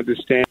testing and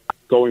understand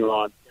what's going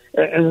on.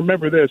 And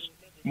remember this,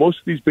 most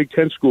of these Big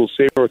Ten schools,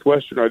 save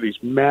Northwestern, are these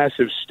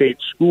massive state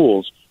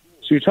schools.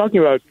 So you're talking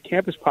about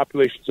campus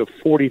populations of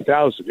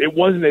 40,000. It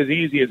wasn't as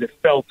easy as it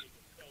felt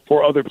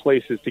for other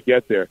places to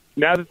get there.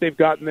 Now that they've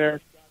gotten there,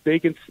 they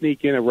can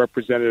sneak in a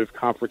representative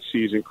conference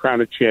season,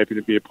 crown a champion,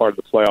 and be a part of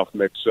the playoff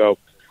mix. So,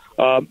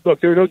 look,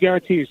 there are no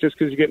guarantees just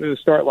because you're getting to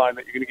the start line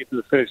that you're going to get to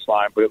the finish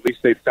line, but at least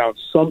they've found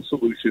some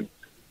solution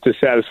to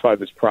satisfy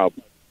this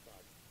problem.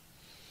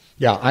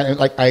 Yeah,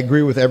 I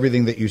agree with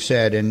everything that you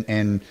said,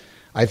 and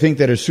I think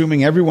that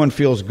assuming everyone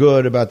feels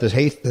good about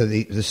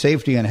the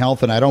safety and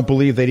health, and I don't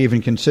believe they'd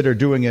even consider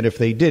doing it if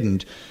they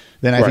didn't,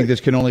 then I think this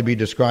can only be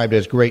described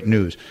as great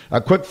news. A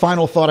quick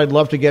final thought I'd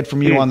love to get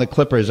from you on the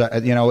Clippers.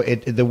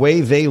 The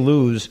way they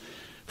lose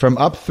from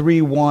up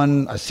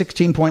 3-1, a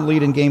 16-point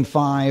lead in Game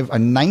 5, a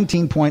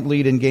 19-point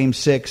lead in Game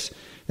 6,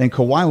 then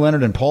Kawhi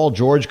Leonard and Paul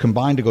George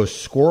combined to go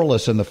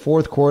scoreless in the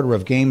fourth quarter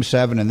of Game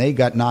 7, and they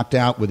got knocked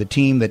out with a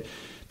team that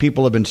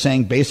people have been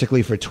saying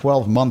basically for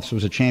 12 months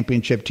was a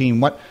championship team.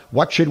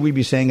 What should we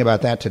be saying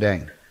about that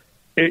today?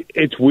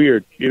 It's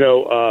weird.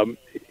 You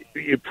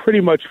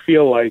pretty much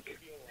feel like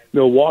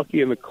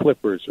Milwaukee and the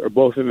Clippers are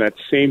both in that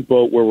same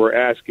boat where we're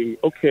asking,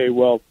 okay,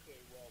 well,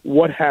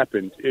 what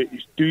happened?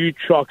 Do you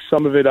chalk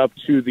some of it up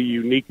to the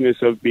uniqueness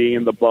of being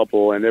in the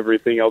bubble and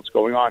everything else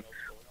going on?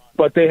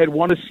 But they had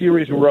won a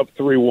series and were up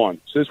 3-1.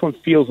 So this one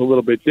feels a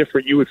little bit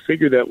different. You would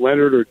figure that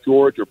Leonard or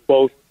George or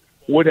both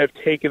would have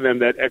taken them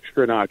that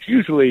extra notch.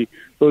 Usually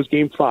those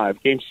Game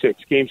 5, Game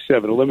 6, Game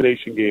 7,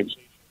 elimination games,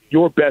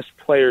 your best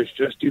players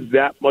just do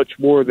that much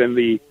more than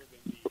the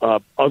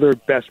other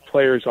best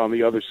players on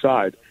the other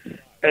side.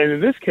 And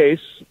in this case,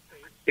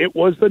 it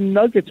was the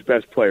Nuggets'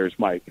 best players,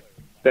 Mike,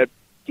 that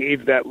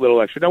gave that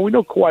little extra. Now, we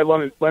know Kawhi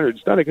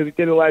Leonard's done it because he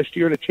did it last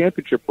year in a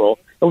championship role,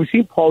 and we've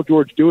seen Paul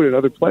George do it in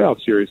other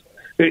playoff series.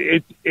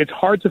 It's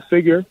hard to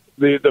figure.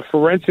 The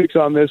forensics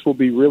on this will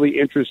be really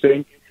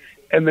interesting,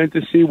 and then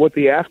to see what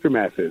the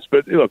aftermath is.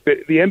 But, look,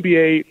 the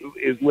NBA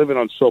is living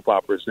on soap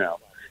operas now,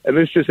 and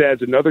this just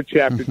adds another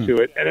chapter to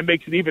it, and it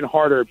makes it even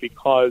harder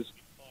because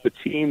the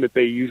team that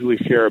they usually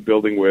share a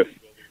building with,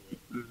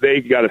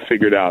 they got to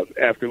figure it out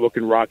after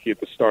looking rocky at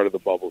the start of the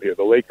bubble here.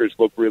 The Lakers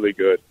look really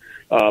good.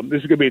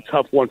 This is going to be a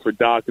tough one for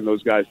Doc and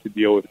those guys to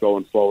deal with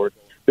going forward.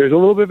 There's a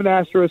little bit of an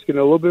asterisk and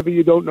a little bit of a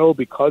you don't know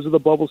because of the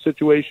bubble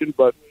situation,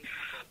 but,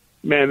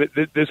 man,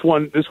 this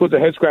one's a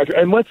head-scratcher.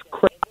 And let's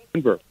credit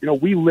Denver.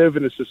 We live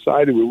in a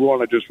society where we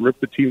want to just rip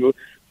the team.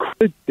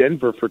 Credit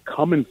Denver for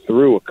coming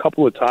through a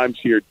couple of times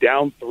here,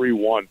 down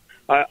 3-1.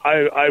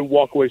 I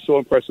walk away so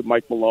impressed with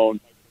Mike Malone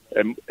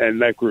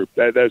and that group.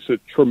 That's a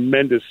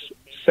tremendous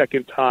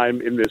second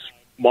time in this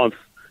month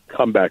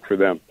comeback for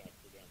them.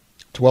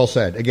 It's well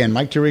said. Again,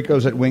 Mike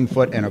Tirico's at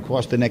Wingfoot, and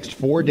across the next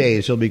 4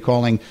 days, he'll be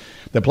calling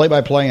the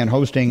play-by-play and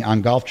hosting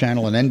on Golf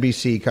Channel and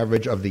NBC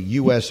coverage of the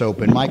U.S.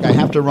 Open. Mike, I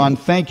have to run.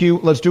 Thank you.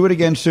 Let's do it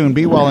again soon.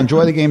 Be well.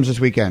 Enjoy the games this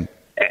weekend.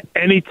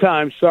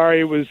 Anytime.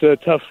 Sorry it was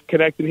tough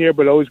connecting here,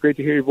 but always great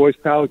to hear your voice,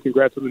 pal, and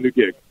congrats on the new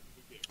gig.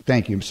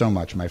 Thank you so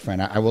much, my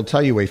friend. I will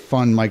tell you a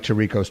fun Mike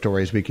Tirico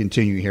story as we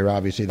continue here.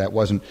 Obviously,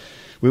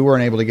 we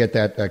weren't able to get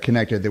that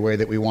connected the way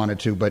that we wanted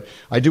to, but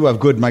I do have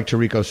good Mike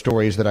Tirico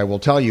stories that I will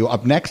tell you.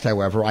 Up next,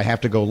 however, I have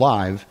to go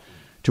live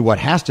to what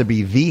has to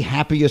be the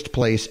happiest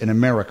place in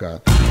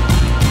America.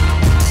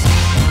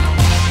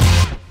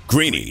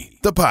 Greeny,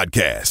 the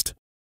podcast.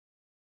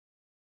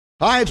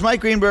 Hi, it's Mike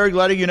Greenberg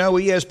letting you know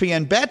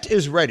ESPN Bet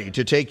is ready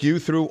to take you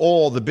through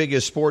all the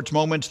biggest sports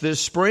moments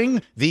this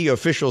spring. The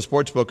official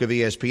sportsbook of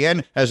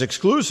ESPN has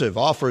exclusive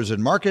offers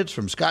and markets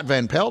from Scott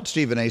Van Pelt,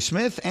 Stephen A.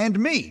 Smith, and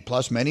me,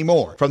 plus many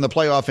more. From the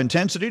playoff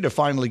intensity to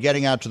finally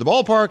getting out to the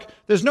ballpark,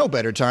 there's no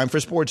better time for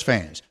sports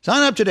fans.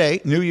 Sign up today.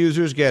 New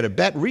users get a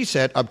bet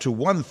reset up to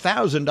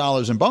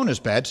 $1,000 in bonus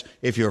bets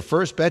if your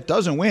first bet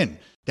doesn't win.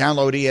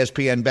 Download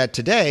ESPN Bet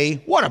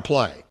today. What a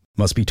play.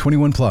 Must be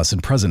 21 plus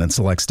and present in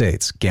select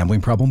states.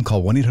 Gambling problem?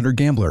 Call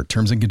 1-800-GAMBLER.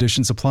 Terms and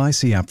conditions apply.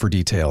 See app for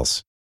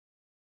details.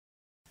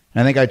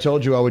 I think I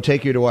told you I would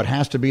take you to what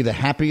has to be the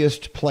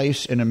happiest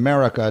place in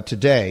America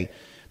today.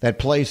 That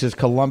place is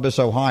Columbus,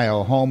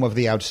 Ohio, home of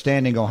the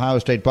outstanding Ohio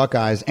State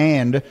Buckeyes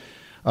and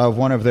of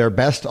one of their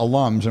best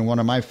alums and one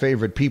of my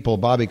favorite people,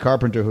 Bobby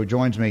Carpenter, who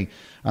joins me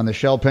on the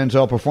Shell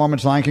Pennzoil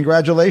Performance Line.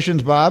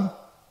 Congratulations, Bob.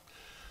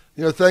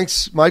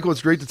 Thanks, Michael.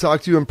 It's great to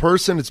talk to you in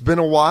person. It's been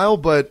a while,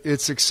 but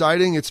it's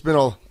exciting. It's been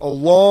a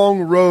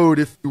long road,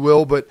 if you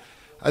will, but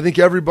I think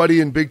everybody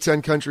in Big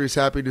Ten country is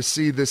happy to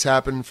see this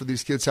happen for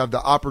these kids to have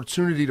the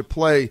opportunity to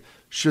play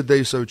should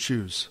they so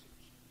choose.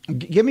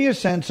 Give me a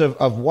sense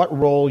of what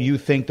role you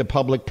think the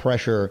public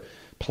pressure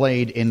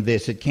played in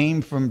this. It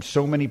came from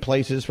so many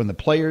places, from the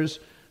players,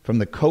 from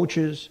the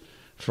coaches,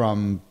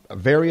 from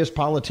various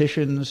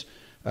politicians,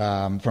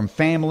 from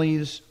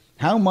families.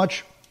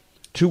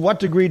 To what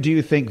degree do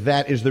you think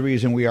that is the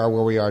reason we are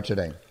where we are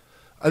today?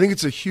 I think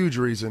it's a huge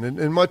reason,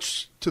 and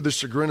much to the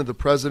chagrin of the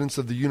presidents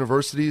of the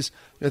universities.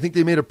 I think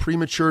they made a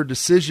premature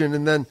decision,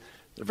 and then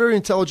they're very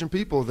intelligent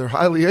people. They're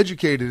highly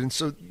educated, and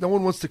so no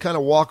one wants to kind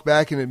of walk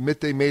back and admit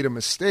they made a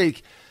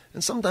mistake.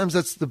 And sometimes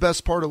that's the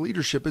best part of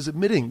leadership, is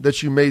admitting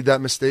that you made that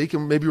mistake,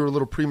 and maybe you were a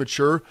little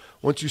premature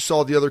once you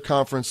saw the other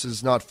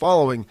conferences not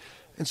following.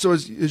 And so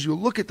as you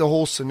look at the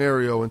whole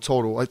scenario in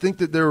total, I think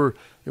that there were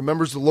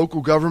members of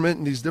local government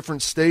in these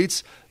different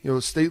states,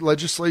 state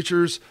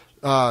legislatures,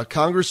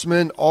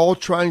 congressmen, all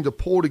trying to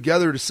pull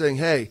together to saying,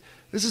 hey,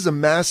 this is a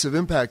massive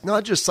impact,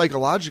 not just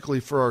psychologically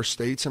for our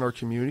states and our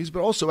communities,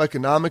 but also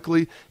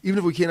economically. Even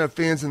if we can't have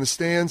fans in the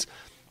stands,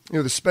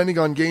 the spending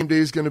on game day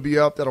is going to be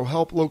up. That'll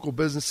help local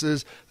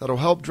businesses. That'll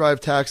help drive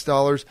tax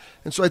dollars.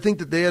 And so I think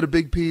that they had a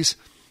big piece.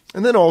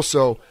 And then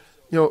also,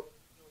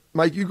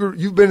 Mike,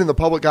 you've been in the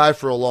public eye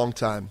for a long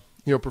time.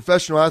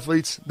 Professional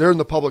athletes, they're in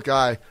the public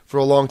eye for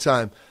a long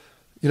time.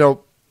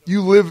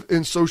 You live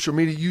in social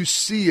media. You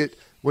see it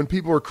when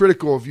people are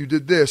critical of you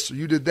did this or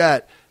you did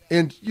that.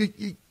 And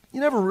you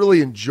never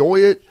really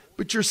enjoy it,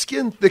 but your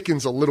skin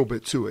thickens a little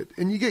bit to it,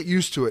 and you get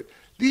used to it.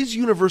 These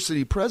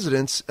university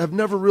presidents have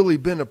never really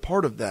been a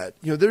part of that.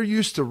 They're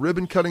used to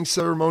ribbon-cutting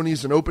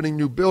ceremonies and opening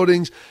new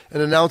buildings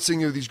and announcing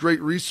these great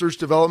research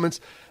developments.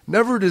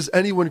 Never does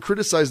anyone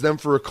criticize them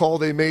for a call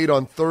they made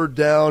on third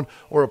down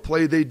or a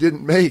play they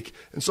didn't make.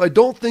 And so I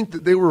don't think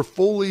that they were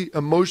fully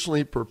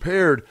emotionally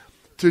prepared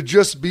to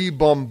just be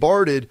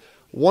bombarded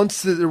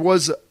once there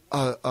was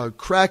a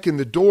crack in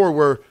the door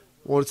where,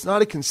 well, it's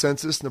not a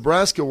consensus.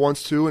 Nebraska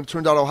wants to, and it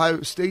turned out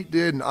Ohio State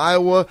did, and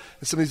Iowa,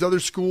 and some of these other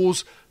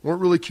schools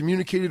weren't really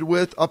communicated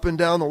with up and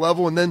down the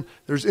level. And then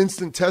there's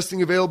instant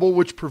testing available,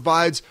 which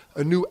provides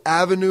a new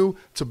avenue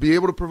to be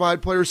able to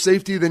provide player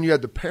safety. Then you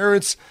had the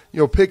parents,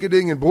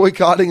 picketing and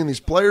boycotting, and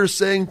these players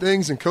saying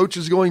things and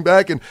coaches going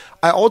back. And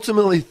I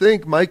ultimately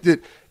think, Mike,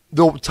 that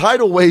the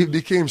tidal wave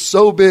became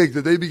so big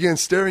that they began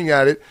staring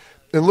at it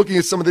and looking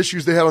at some of the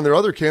issues they had on their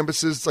other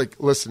campuses. It's like,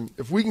 listen,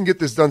 if we can get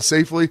this done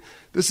safely,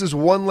 this is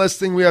one less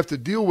thing we have to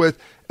deal with,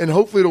 and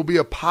hopefully it'll be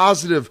a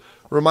positive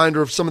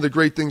reminder of some of the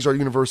great things our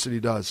university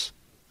does.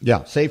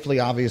 Yeah,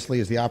 safely obviously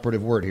is the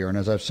operative word here. And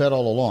as I've said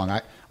all along,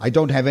 I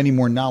don't have any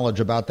more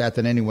knowledge about that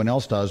than anyone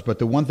else does. But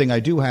the one thing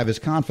I do have is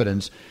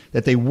confidence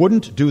that they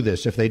wouldn't do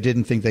this if they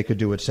didn't think they could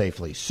do it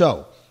safely.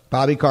 So,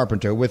 Bobby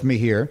Carpenter with me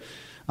here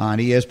on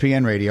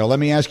ESPN Radio. Let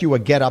me ask you a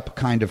get-up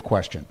kind of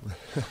question.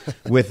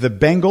 With the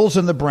Bengals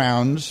and the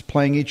Browns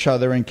playing each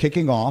other and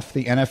kicking off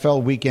the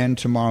NFL weekend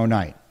tomorrow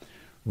night,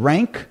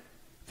 rank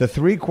the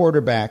three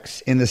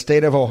quarterbacks in the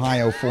state of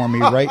Ohio for me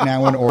right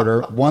now in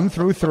order, 1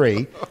 through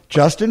 3,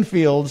 Justin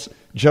Fields,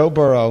 Joe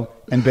Burrow,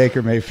 and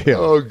Baker Mayfield.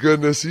 Oh,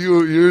 goodness.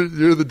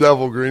 You're the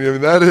devil, Green. I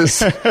mean, that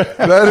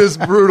is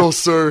brutal,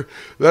 sir.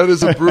 That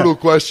is a brutal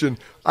question.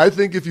 I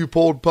think if you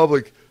polled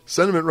public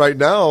sentiment right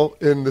now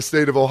in the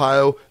state of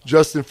Ohio,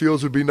 Justin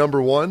Fields would be number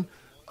 1.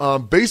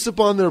 Based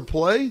upon their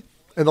play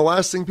and the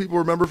last thing people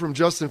remember from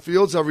Justin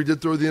Fields, however he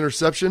did throw the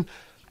interception,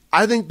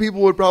 I think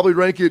people would probably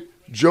rank it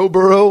Joe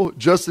Burrow,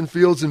 Justin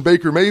Fields, and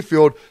Baker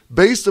Mayfield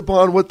based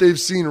upon what they've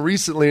seen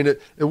recently. And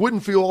it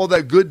wouldn't feel all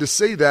that good to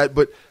say that,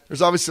 but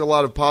there's obviously a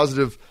lot of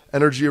positive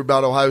energy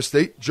about Ohio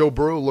State. Joe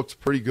Burrow looked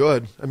pretty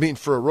good. I mean,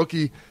 for a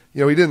rookie, he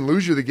didn't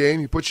lose you the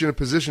game. He put you in a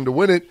position to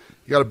win it.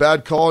 You got a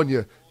bad call, and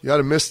you got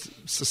to miss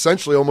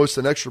essentially almost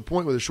an extra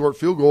point with a short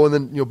field goal. And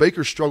then,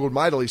 Baker struggled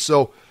mightily.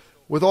 So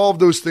with all of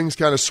those things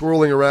kind of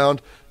swirling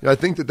around, I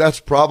think that's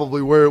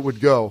probably where it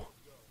would go.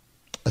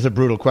 That's a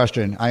brutal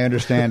question. I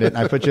understand it.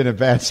 I put you in a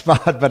bad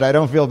spot, but I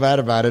don't feel bad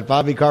about it.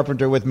 Bobby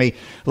Carpenter with me.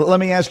 Let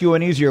me ask you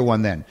an easier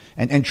one then,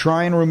 and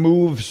try and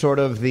remove sort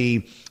of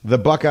the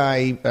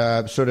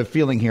Buckeye sort of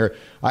feeling here.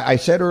 I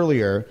said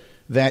earlier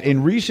that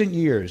in recent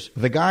years,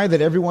 the guy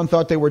that everyone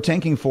thought they were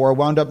tanking for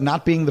wound up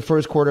not being the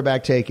first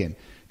quarterback taken.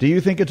 Do you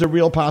think it's a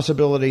real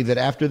possibility that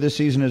after this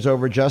season is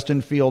over,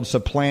 Justin Fields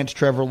supplants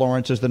Trevor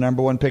Lawrence as the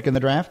number one pick in the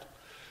draft?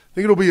 I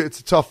think it's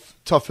a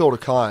tough hill to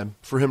climb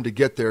for him to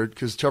get there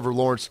because Trevor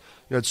Lawrence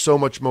had so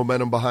much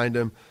momentum behind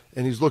him,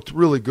 and he's looked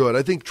really good.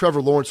 I think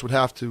Trevor Lawrence would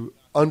have to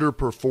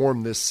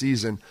underperform this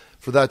season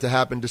for that to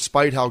happen,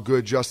 despite how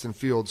good Justin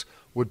Fields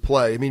would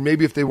play. I mean,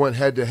 maybe if they went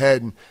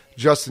head-to-head and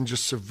Justin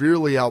just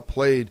severely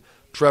outplayed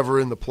Trevor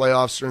in the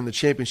playoffs or in the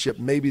championship,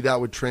 maybe that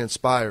would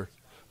transpire.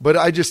 But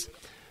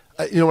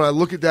when I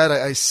look at that,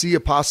 I see a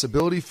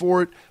possibility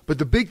for it. But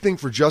the big thing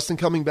for Justin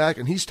coming back,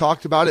 and he's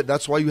talked about it,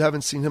 that's why you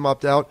haven't seen him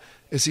opt out,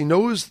 is he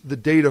knows the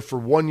data for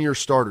one-year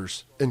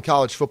starters in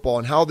college football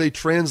and how they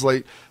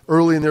translate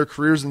early in their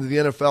careers into the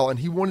NFL. And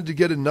he wanted to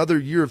get another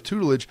year of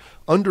tutelage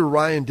under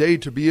Ryan Day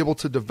to be able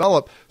to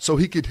develop so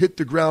he could hit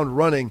the ground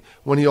running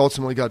when he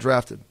ultimately got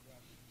drafted.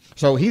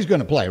 So he's going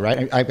to play,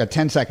 right? I've got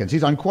 10 seconds.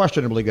 He's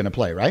unquestionably going to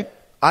play, right?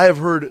 I have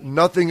heard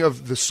nothing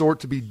of the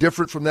sort to be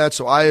different from that,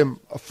 so I am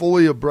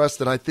fully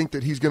abreast, and I think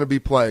that he's going to be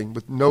playing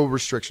with no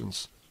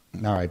restrictions.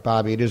 All right,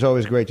 Bobby, it is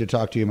always great to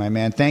talk to you, my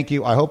man. Thank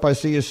you. I hope I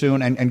see you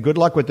soon, and good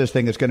luck with this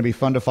thing. It's going to be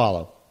fun to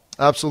follow.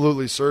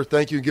 Absolutely, sir.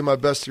 Thank you, and give my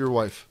best to your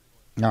wife.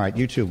 All right,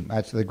 you too.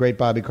 That's the great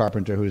Bobby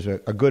Carpenter, who's a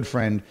good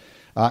friend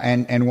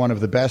and one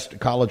of the best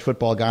college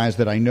football guys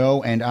that I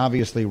know, and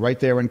obviously right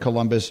there in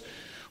Columbus,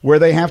 where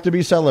they have to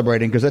be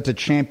celebrating because that's a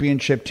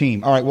championship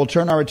team. All right, we'll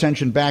turn our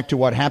attention back to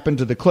what happened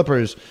to the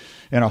Clippers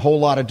in a whole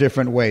lot of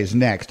different ways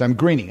next. I'm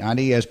Greeny on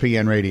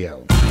ESPN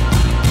Radio.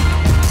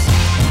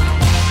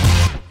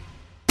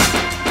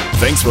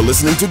 Thanks for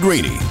listening to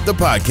Greeny, the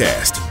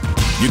podcast.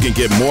 You can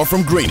get more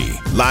from Greeny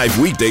live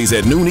weekdays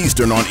at noon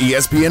Eastern on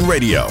ESPN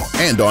Radio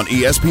and on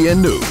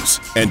ESPN News.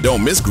 And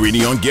don't miss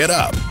Greeny on Get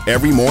Up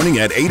every morning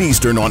at 8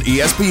 Eastern on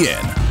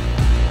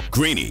ESPN.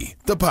 Greeny,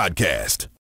 the podcast.